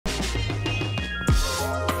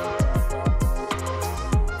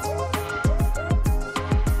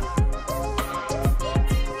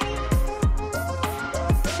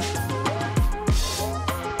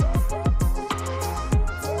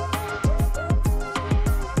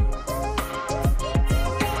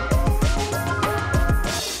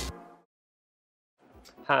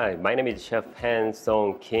Hi, my name is Chef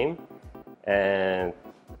Hansong Kim, and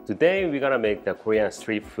today we're gonna make the Korean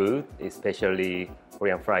street food, especially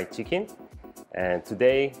Korean fried chicken. And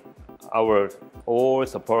today, our all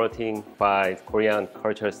supporting by Korean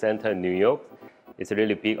Cultural Center in New York. It's a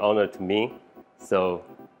really big honor to me. So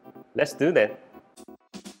let's do that.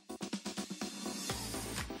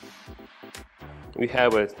 We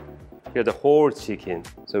have here the whole chicken,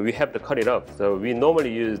 so we have to cut it up. So we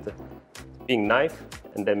normally use the big knife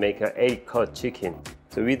and then make an 8-cut chicken.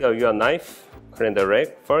 So with your knife, cut in the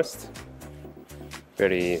leg first,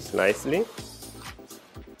 very slightly.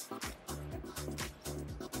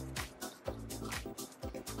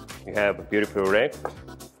 You have a beautiful leg,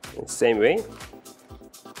 in the same way.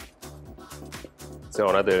 So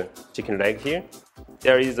another chicken leg here.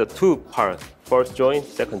 There is a two part, first joint,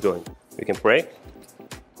 second joint. You can break.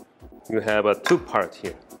 You have a two part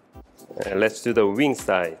here. Let's do the wing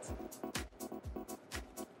side.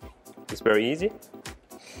 It's very easy.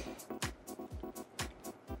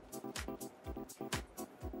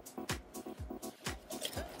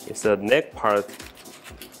 It's the neck part,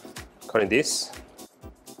 cutting this.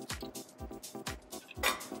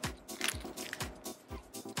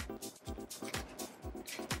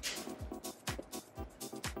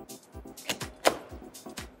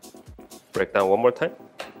 Break down one more time.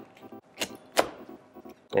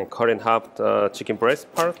 And cut in half the chicken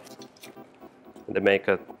breast part. And then make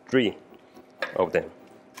 3 of them.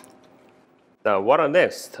 Now what are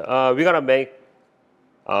next? We're gonna make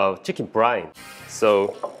chicken brine.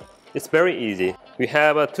 So it's very easy. We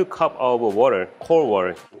have 2 cups of water, cold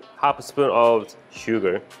water, half a spoon of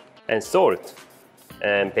sugar, and salt,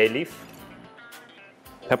 and bay leaf,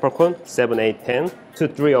 peppercorn, 7, 8, 10, 2,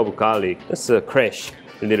 3 of garlic. Let's crash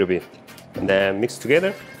a little bit, and then mix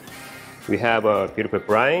together. We have a beautiful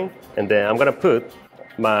brine, and then I'm gonna put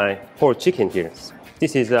my whole chicken here.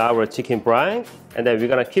 This is our chicken brine, and then we're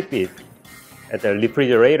gonna keep it at the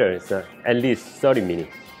refrigerator at least 30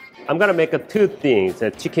 minutes. I'm gonna make 2 things,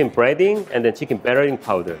 chicken breading and then chicken battering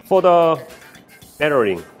powder. For the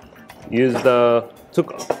battering, use the 2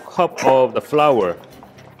 cups of the flour,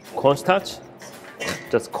 cornstarch,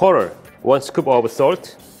 just quarter, 1 scoop of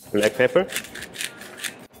salt, black pepper.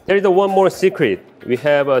 There is one more secret. We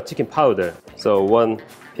have chicken powder, so 1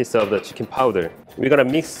 piece of the chicken powder. We're gonna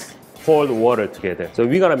mix cold water together. So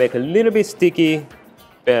we're gonna make a little bit sticky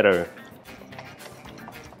batter.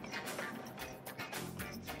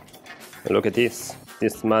 Look at this.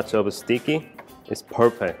 This much of sticky is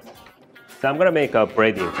perfect. So I'm gonna make a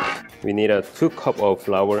breading. We need 2 cups of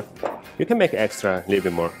flour. You can make extra, a little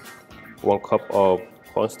bit more. 1 cup of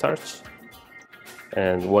cornstarch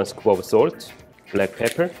and 1 scoop of salt, black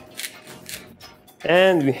pepper,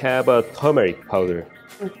 and we have turmeric powder.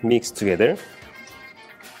 Mixed together.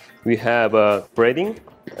 We have breading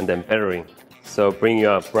and then battering. So bring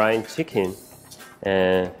your brine chicken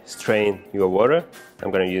and strain your water.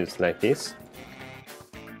 I'm gonna use like this.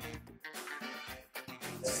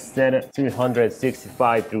 Set at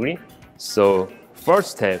 365 degrees. So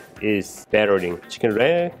first step is battering chicken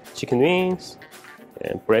leg, chicken wings,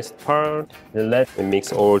 and breast part. And let it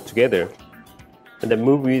mix all together. And then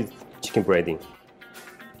move with chicken breading.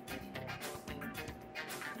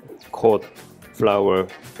 Coat flour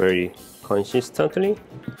very consistently.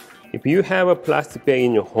 If you have a plastic bag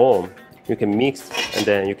in your home, you can mix and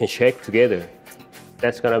then you can shake together.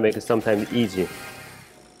 That's gonna make it sometimes easy.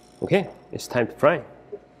 Okay, it's time to fry.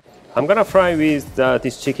 I'm gonna fry with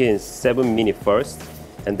this chicken 7 minutes first,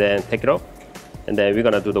 and then take it off, and then we're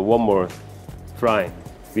gonna do the one more frying.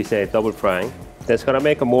 We say double frying. That's gonna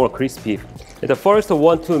make it more crispy. In the first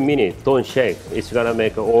 1-2 minutes, don't shake. It's gonna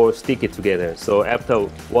make it all sticky together. So after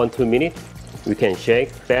 1-2 minutes, we can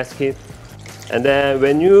shake, basket. And then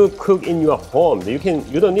when you cook in your home, you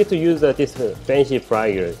don't need to use this fancy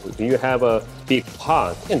fryer. If you have a big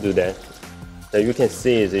pot, you can do that. Then you can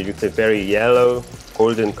see it's a very yellow,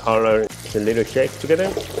 golden color. It's a little shake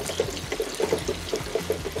together.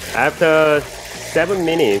 After 7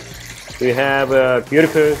 minutes, we have a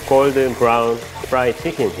beautiful golden brown fried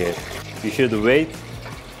chicken here. You should wait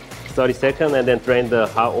 30 seconds and then drain the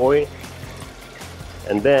hot oil.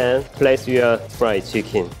 And then place your fried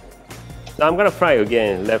chicken. Now I'm gonna fry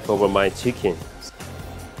again leftover my chicken.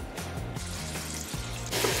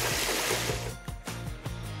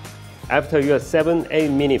 After your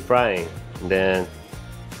 7-8 minute frying, then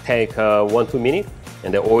take 1-2 minutes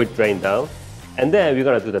and the oil drain down. And then we're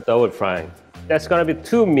gonna do the double frying. That's gonna be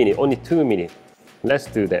 2 minutes, only 2 minutes. Let's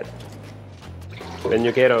do that. When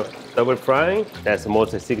you get a double frying, that's the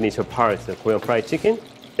most signature part of Korean fried chicken.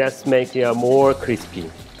 That's make it more crispy.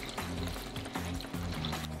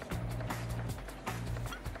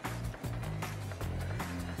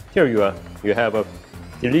 Here you are. You have a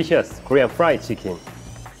delicious Korean fried chicken.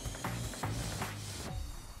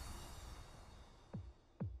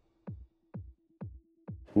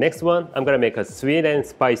 Next one, I'm gonna make a sweet and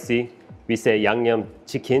spicy, we say Yangnyeom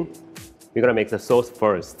chicken. We're gonna make the sauce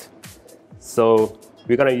first. So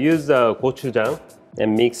we're gonna use gochujang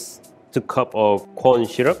and mix 2 cups of corn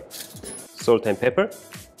syrup, salt and pepper,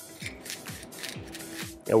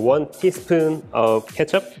 and 1 teaspoon of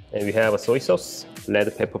ketchup, and we have a soy sauce,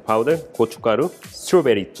 red pepper powder, gochugaru,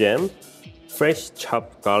 strawberry jam, fresh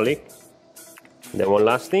chopped garlic. And then one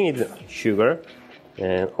last thing is sugar,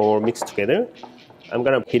 and all mixed together. I'm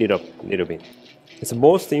gonna heat it up a little bit. The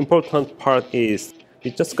most important part is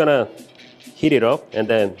we're just gonna heat it up and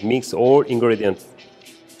then mix all ingredients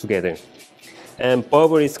together. And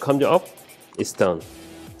bubble is comes up, it's done.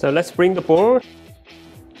 So let's bring the bowl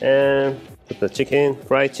and put the chicken,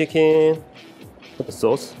 fried chicken, put the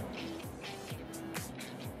sauce.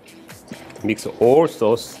 Mix all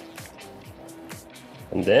sauce.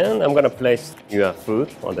 And then I'm gonna place your food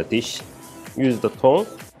on the dish. Use the tongue.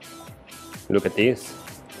 Look at this.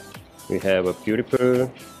 We have a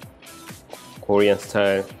beautiful Korean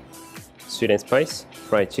style sweet and spice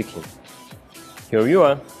fried chicken. Here you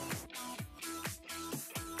are.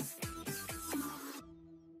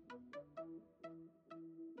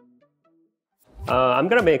 I'm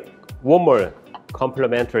gonna make one more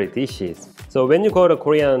complimentary dishes. So when you go to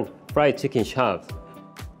Korean fried chicken shop,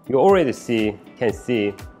 you already can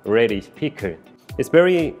see reddish pickle. It's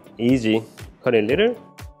very easy. Cut it little.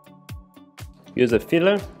 Use a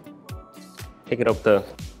filler. Take it off the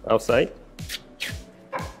outside.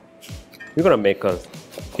 We're gonna make a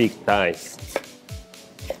big dice.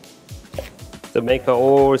 So make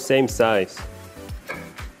all same size.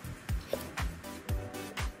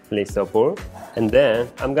 Place a bowl. And then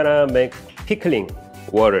I'm gonna make pickling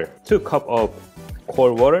water. 2 cups of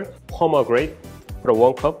cold water, pomegranate, put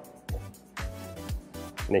 1 cup.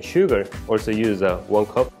 And then sugar, also use 1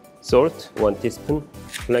 cup. Salt, 1 teaspoon.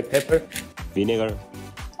 Black pepper, vinegar.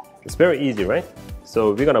 It's very easy, right?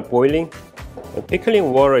 So we're gonna boiling. The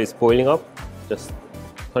pickling water is boiling up. Just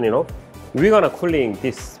turn it off. We're gonna cooling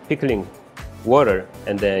this pickling water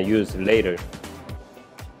and then use later.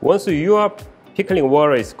 Once your pickling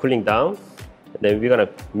water is cooling down, then we're gonna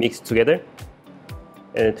mix together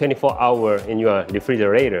and 24 hours in your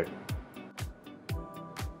refrigerator.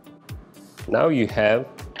 Now you have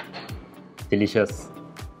delicious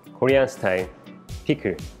Korean style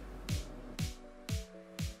pickle.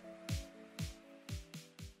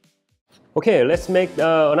 Okay, let's make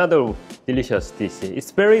another delicious dish.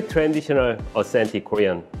 It's very traditional, authentic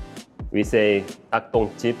Korean. We say dak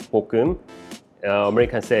ttongjip 볶음.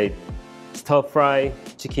 Americans say stir fry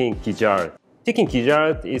chicken gizzard. Chicken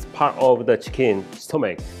gizzard is part of the chicken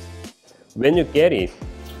stomach. When you get it,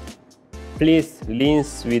 please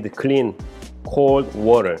rinse with clean cold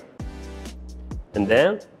water. And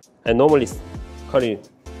then I normally cut it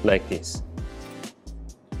like this.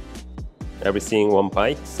 Everything one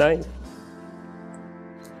bite side.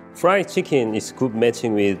 Fried chicken is good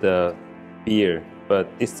matching with beer, but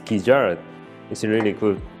this gizzard is really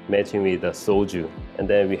good matching with soju. And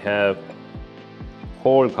then we have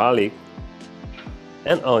whole garlic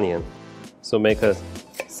and onion. So make a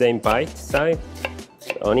same bite side,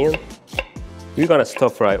 onion. We're gonna stir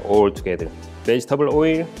fry all together. Vegetable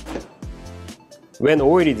oil. When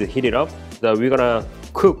oil is heated up, we're gonna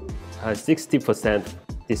cook 60%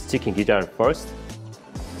 this chicken gizzard first.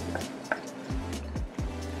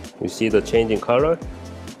 You see the changing color?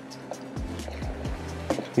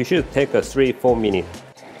 You should take a 3-4 minutes.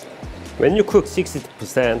 When you cook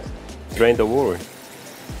 60%, drain the oil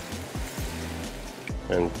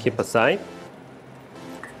and keep aside.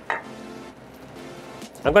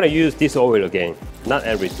 I'm gonna use this oil again, not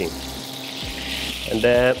everything. And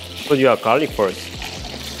then put your garlic first.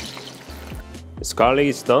 This garlic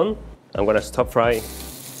is done. I'm gonna stir fry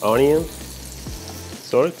onion,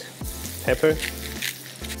 salt, pepper.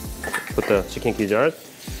 Put the chicken gizzard.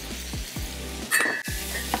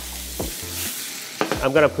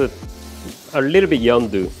 I'm gonna put a little bit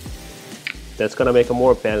Yondu. That's gonna make a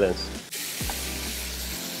more balance.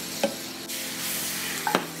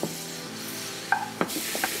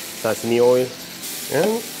 Sesame oil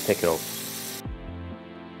and take it off.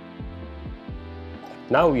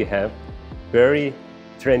 Now we have very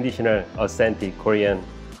traditional, authentic Korean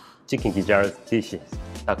chicken gizzard dishes.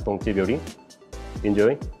 닭똥집 요리.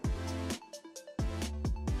 Enjoy.